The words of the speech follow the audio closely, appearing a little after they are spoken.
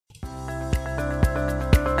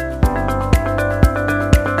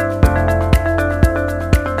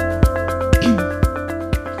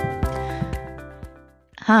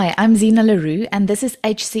Hi, I'm Zena LaRue, and this is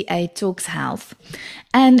HCA Talks Health.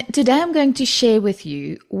 And today I'm going to share with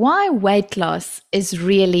you why weight loss is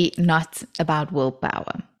really not about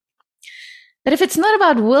willpower. But if it's not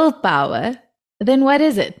about willpower, then what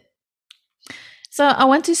is it? So I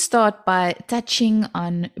want to start by touching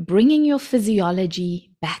on bringing your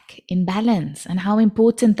physiology back in balance and how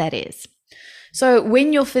important that is. So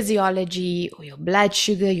when your physiology or your blood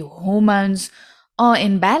sugar, your hormones are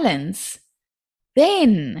in balance,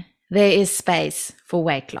 then there is space for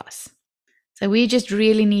weight loss. So we just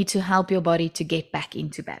really need to help your body to get back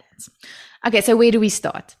into balance. Okay, so where do we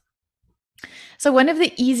start? So one of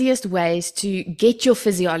the easiest ways to get your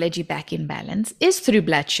physiology back in balance is through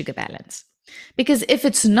blood sugar balance. Because if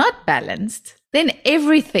it's not balanced, then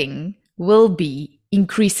everything will be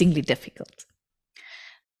increasingly difficult.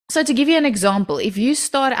 So to give you an example, if you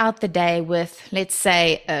start out the day with, let's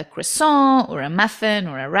say, a croissant or a muffin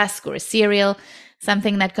or a rusk or a cereal,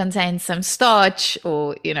 something that contains some starch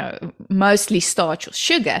or, mostly starch or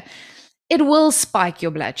sugar, it will spike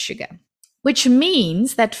your blood sugar, which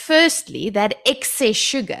means that firstly, that excess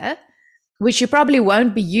sugar, which you probably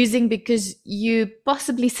won't be using because you're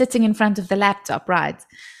possibly sitting in front of the laptop, right?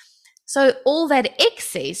 So all that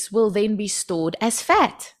excess will then be stored as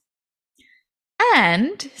fat.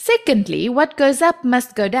 And secondly, what goes up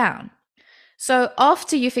must go down. So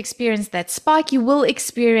after you've experienced that spike, you will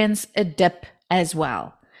experience a dip as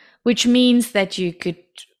well, which means that you could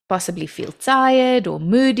possibly feel tired or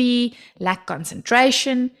moody, lack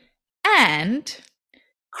concentration, and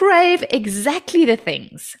crave exactly the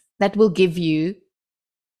things that will give you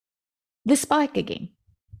the spike again,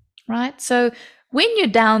 right? So when you're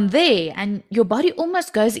down there and your body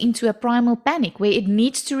almost goes into a primal panic where it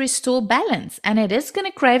needs to restore balance, and it is going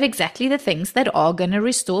to crave exactly the things that are going to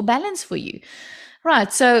restore balance for you.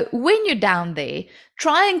 Right. So when you're down there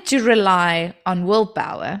trying to rely on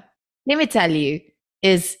willpower, let me tell you,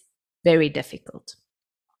 is very difficult.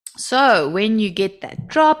 So when you get that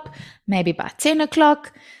drop, maybe by 10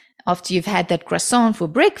 o'clock, after you've had that croissant for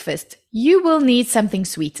breakfast, you will need something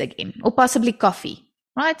sweet again, or possibly coffee,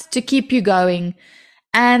 right, to keep you going.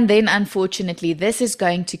 And then unfortunately, this is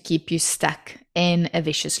going to keep you stuck in a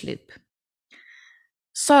vicious loop.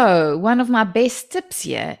 So one of my best tips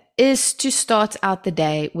here is to start out the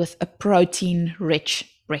day with a protein-rich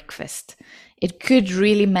breakfast. It could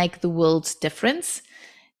really make the world's difference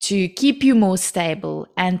to keep you more stable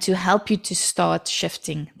and to help you to start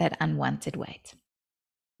shifting that unwanted weight.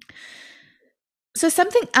 So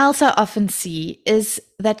something else I often see is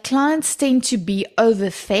that clients tend to be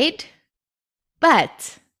overfed,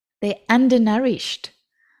 but they're undernourished,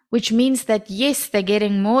 which means that yes, they're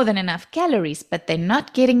getting more than enough calories, but they're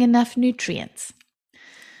not getting enough nutrients.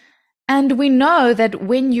 And we know that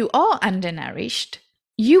when you are undernourished,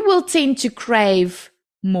 you will tend to crave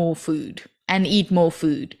more food and eat more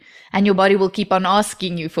food. And your body will keep on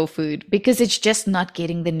asking you for food because it's just not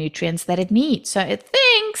getting the nutrients that it needs. So it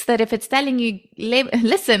thinks that if it's telling you,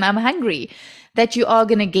 listen, I'm hungry, that you are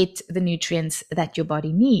going to get the nutrients that your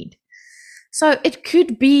body needs. So it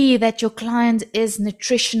could be that your client is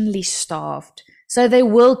nutritionally starved, so they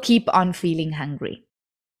will keep on feeling hungry.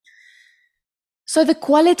 So the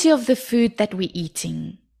quality of the food that we're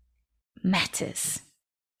eating matters.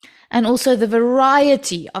 And also the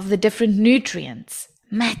variety of the different nutrients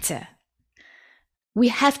matter. We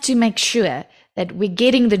have to make sure that we're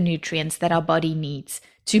getting the nutrients that our body needs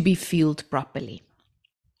to be fueled properly.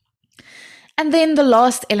 And then the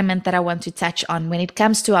last element that I want to touch on when it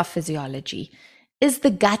comes to our physiology is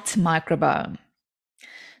the gut microbiome.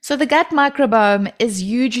 So the gut microbiome is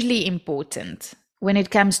hugely important when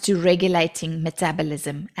it comes to regulating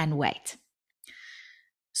metabolism and weight.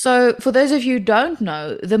 So for those of you who don't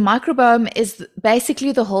know, the microbiome is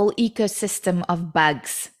basically the whole ecosystem of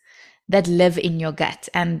bugs that live in your gut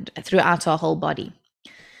and throughout our whole body.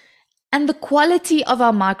 And the quality of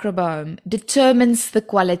our microbiome determines the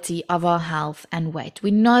quality of our health and weight.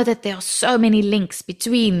 We know that there are so many links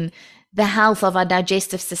between the health of our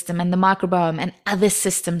digestive system and the microbiome and other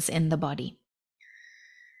systems in the body.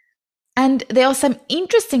 And there are some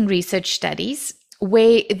interesting research studies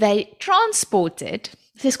where they transported,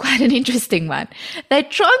 this is quite an interesting one, they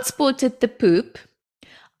transported the poop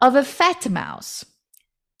of a fat mouse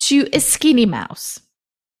to a skinny mouse.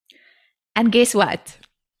 And guess what?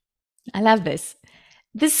 I love this.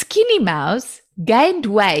 The skinny mouse gained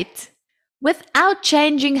weight without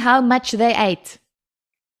changing how much they ate.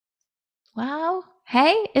 Wow.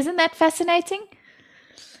 Hey, isn't that fascinating?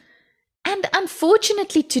 And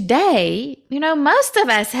unfortunately today, most of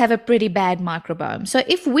us have a pretty bad microbiome. So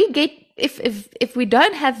if we get if we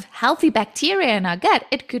don't have healthy bacteria in our gut,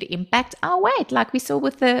 it could impact our weight, like we saw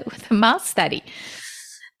with the mouse study.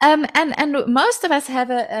 And most of us have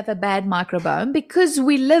a bad microbiome because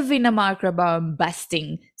we live in a microbiome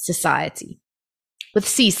busting society, with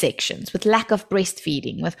C-sections, with lack of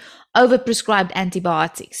breastfeeding, with overprescribed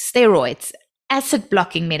antibiotics, steroids, acid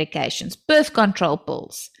blocking medications, birth control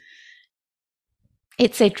pills,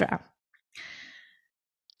 etc.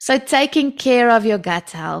 So taking care of your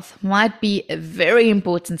gut health might be a very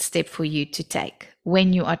important step for you to take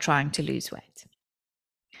when you are trying to lose weight.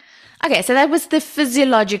 Okay, so that was the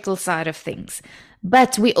physiological side of things.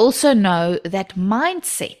 But we also know that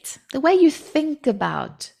mindset, the way you think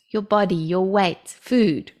about your body, your weight,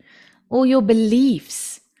 food, or your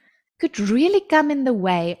beliefs, could really come in the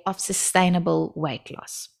way of sustainable weight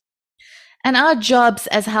loss. And our jobs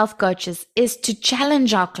as health coaches is to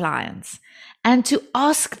challenge our clients and to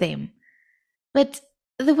ask them, but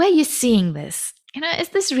the way you're seeing this, is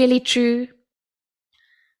this really true?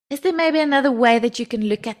 Is there maybe another way that you can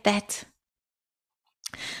look at that?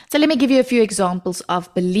 So let me give you a few examples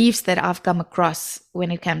of beliefs that I've come across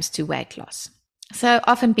when it comes to weight loss. So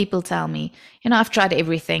often people tell me, I've tried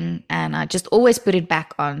everything and I just always put it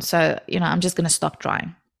back on. So, I'm just going to stop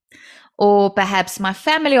trying. Or perhaps my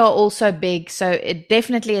family are also big, so it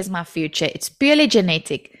definitely is my future. It's purely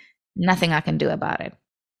genetic. Nothing I can do about it.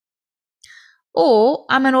 Or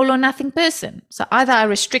I'm an all or nothing person. So either I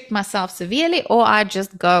restrict myself severely or I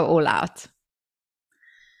just go all out.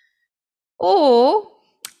 Or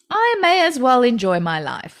I may as well enjoy my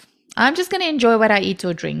life. I'm just going to enjoy what I eat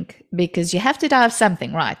or drink because you have to die of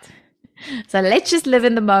something, right? So let's just live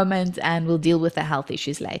in the moment and we'll deal with the health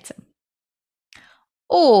issues later.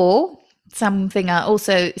 Or something I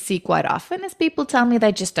also see quite often is people tell me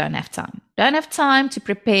they just don't have time. Don't have time to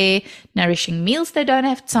prepare nourishing meals. They don't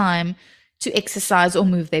have time to exercise or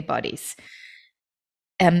move their bodies.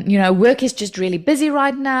 Work is just really busy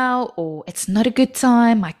right now, or it's not a good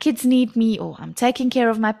time. My kids need me, or I'm taking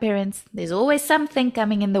care of my parents. There's always something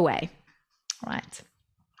coming in the way, right?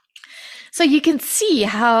 So you can see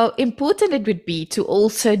how important it would be to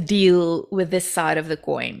also deal with this side of the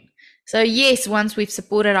coin. So yes, once we've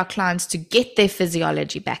supported our clients to get their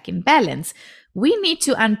physiology back in balance, we need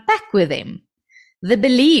to unpack with them the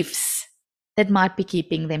beliefs that might be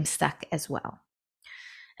keeping them stuck as well.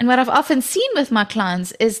 And what I've often seen with my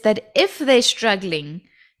clients is that if they're struggling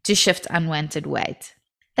to shift unwanted weight,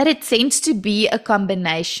 that it tends to be a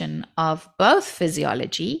combination of both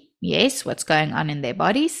physiology, yes, what's going on in their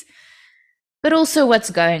bodies, but also what's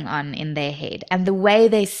going on in their head and the way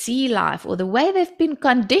they see life or the way they've been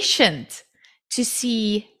conditioned to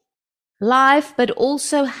see life, but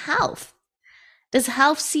also health. Does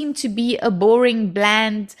health seem to be a boring,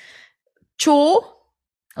 bland chore?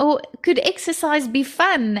 Or could exercise be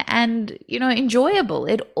fun and, enjoyable?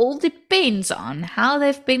 It all depends on how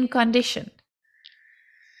they've been conditioned.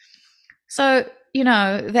 So,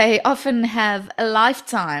 they often have a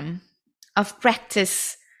lifetime of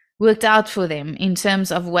practice worked out for them in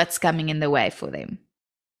terms of what's coming in the way for them,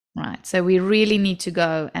 right? So we really need to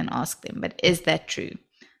go and ask them, but is that true?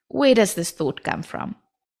 Where does this thought come from?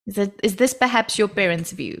 Is this perhaps your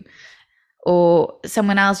parents' view or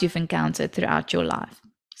someone else you've encountered throughout your life?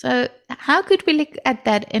 So how could we look at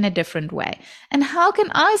that in a different way? And how can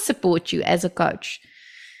I support you as a coach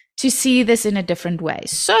to see this in a different way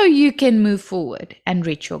so you can move forward and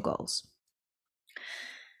reach your goals?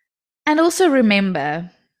 And also remember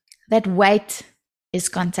that weight is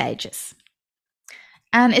contagious.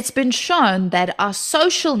 And it's been shown that our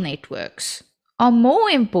social networks are more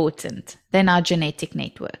important than our genetic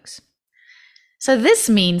networks. So this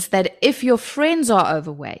means that if your friends are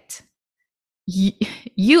overweight,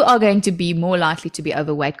 you are going to be more likely to be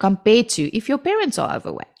overweight compared to if your parents are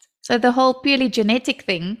overweight. So the whole purely genetic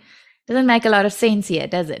thing doesn't make a lot of sense here,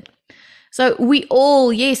 does it? So we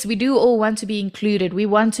do all want to be included. We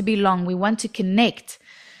want to belong. We want to connect.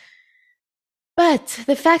 But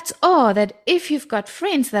the facts are that if you've got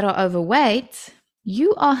friends that are overweight,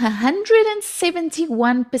 you are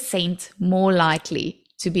 171% more likely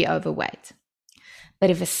to be overweight. But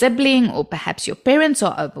if a sibling or perhaps your parents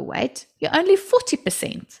are overweight, you're only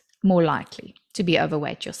 40% more likely to be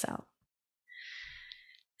overweight yourself.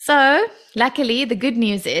 So, luckily, the good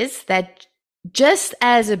news is that just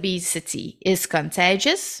as obesity is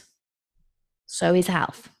contagious, so is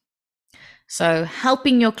health. So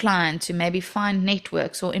helping your client to maybe find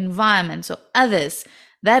networks or environments or others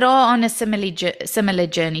that are on a similar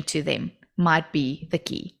journey to them might be the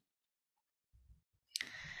key.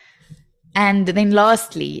 And then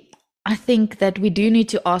lastly, I think that we do need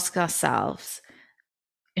to ask ourselves,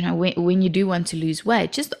 when you do want to lose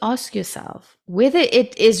weight, just ask yourself whether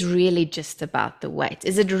it is really just about the weight.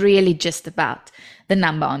 Is it really just about the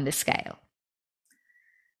number on the scale?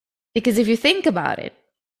 Because if you think about it,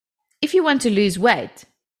 if you want to lose weight,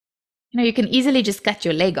 you can easily just cut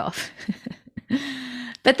your leg off.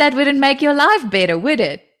 But that wouldn't make your life better, would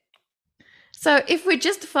it? So if we're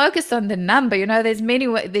just focused on the number,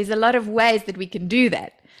 there's a lot of ways that we can do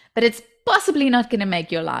that, but it's possibly not going to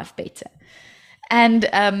make your life better. And,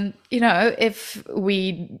 if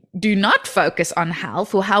we do not focus on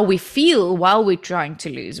health or how we feel while we're trying to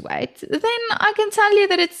lose weight, then I can tell you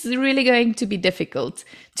that it's really going to be difficult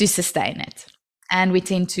to sustain it. And we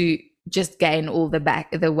tend to just gain all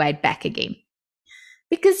the weight back again.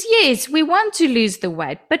 Because yes, we want to lose the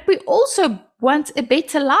weight, but we also want a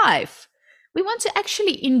better life. We want to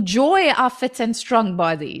actually enjoy our fit and strong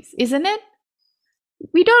bodies, isn't it?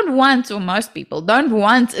 We don't want, or most people don't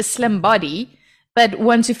want, a slim body, but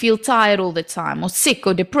want to feel tired all the time, or sick,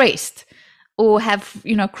 or depressed, or have,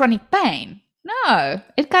 chronic pain. No,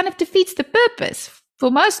 it kind of defeats the purpose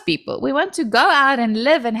for most people. We want to go out and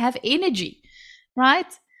live and have energy,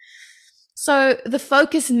 right? So the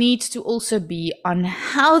focus needs to also be on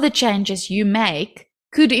how the changes you make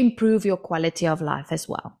could improve your quality of life as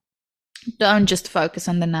well. Don't just focus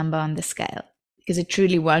on the number on the scale, because it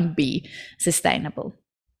truly won't be sustainable.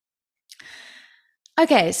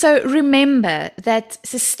 Okay, so remember that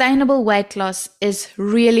sustainable weight loss is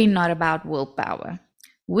really not about willpower.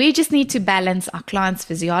 We just need to balance our clients'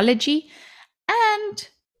 physiology and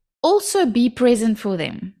also be present for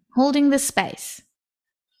them, holding the space.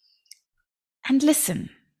 And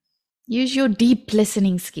listen, use your deep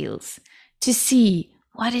listening skills to see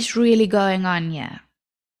what is really going on here.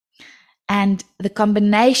 And the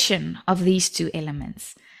combination of these two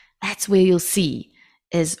elements, that's where you'll see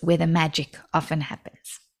is where the magic often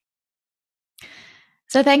happens.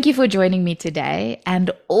 So thank you for joining me today,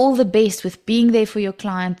 and all the best with being there for your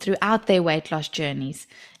client throughout their weight loss journeys,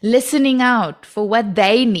 listening out for what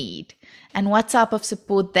they need and what type of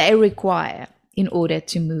support they require in order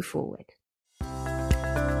to move forward.